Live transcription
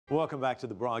Welcome back to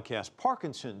the broadcast.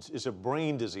 Parkinson's is a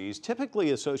brain disease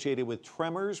typically associated with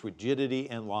tremors, rigidity,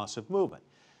 and loss of movement.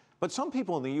 But some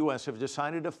people in the U.S. have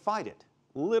decided to fight it,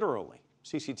 literally.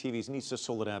 CCTV's Nitza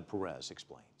Soledad Perez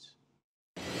explains.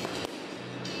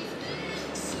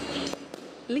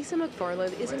 Lisa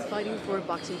McFarland isn't fighting for a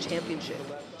boxing championship.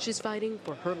 She's fighting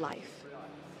for her life.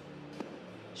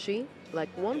 She,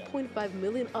 like 1.5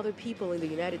 million other people in the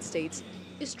United States,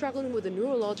 is struggling with a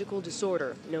neurological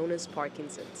disorder known as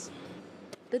Parkinson's.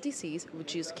 The disease,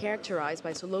 which is characterized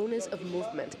by slowness of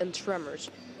movement and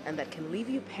tremors, and that can leave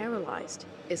you paralyzed,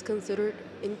 is considered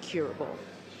incurable.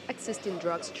 Existing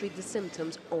drugs treat the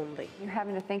symptoms only. You're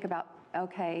having to think about,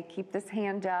 okay, keep this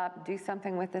hand up, do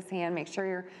something with this hand, make sure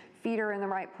your feet are in the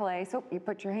right place. Oh, you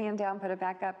put your hand down, put it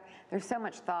back up. There's so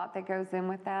much thought that goes in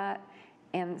with that.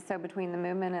 And so between the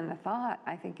movement and the thought,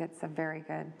 I think it's a very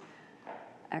good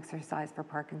exercise for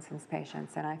Parkinson's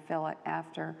patients, and I feel it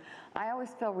after. I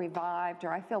always feel revived,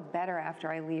 or I feel better after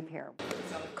I leave here.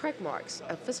 Craig Marks,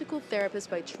 a physical therapist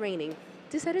by training,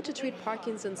 decided to treat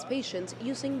Parkinson's patients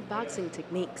using boxing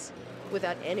techniques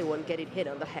without anyone getting hit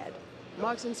on the head.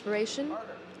 Mark's inspiration?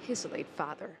 His late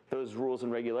father. Those rules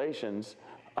and regulations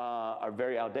are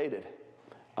very outdated.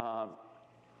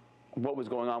 What was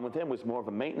going on with him was more of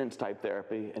a maintenance type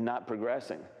therapy and not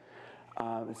progressing.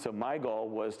 So my goal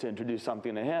was to introduce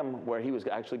something to him where he was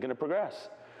actually going to progress.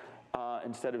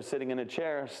 Instead of sitting in a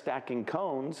chair stacking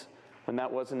cones, when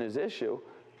that wasn't his issue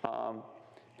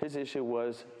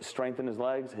was strengthen his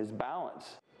legs, his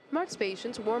balance. Mark's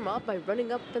patients warm up by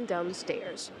running up and down the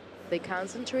stairs. They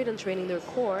concentrate on training their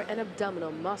core and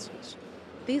abdominal muscles.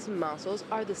 These muscles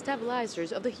are the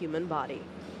stabilizers of the human body.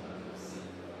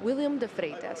 William De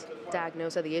Freitas,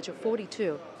 diagnosed at the age of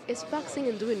 42, is boxing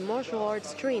and doing martial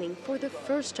arts training for the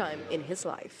first time in his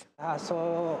life.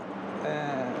 So,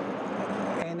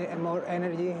 more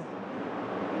energy,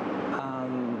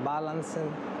 balance,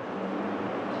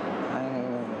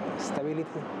 and stability.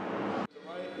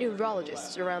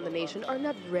 Neurologists around the nation are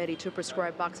not ready to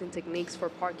prescribe boxing techniques for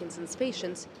Parkinson's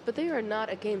patients, but they are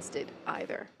not against it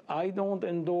either. I don't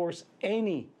endorse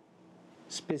any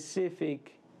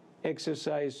specific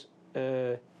exercise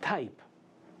type.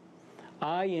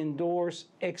 I endorse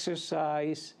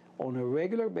exercise on a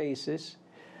regular basis,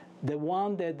 the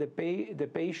one that the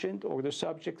patient or the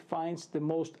subject finds the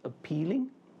most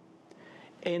appealing.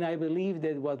 And I believe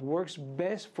that what works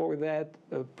best for that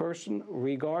person,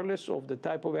 regardless of the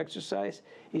type of exercise,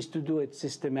 is to do it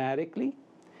systematically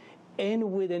and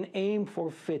with an aim for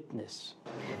fitness.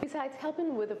 Besides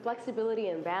helping with the flexibility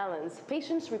and balance,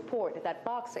 patients report that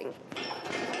boxing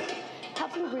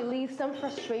helps them release some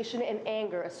frustration and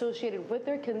anger associated with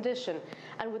their condition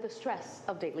and with the stress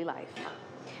of daily life.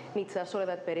 Nitza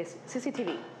Soledad Perez,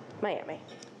 CCTV, Miami.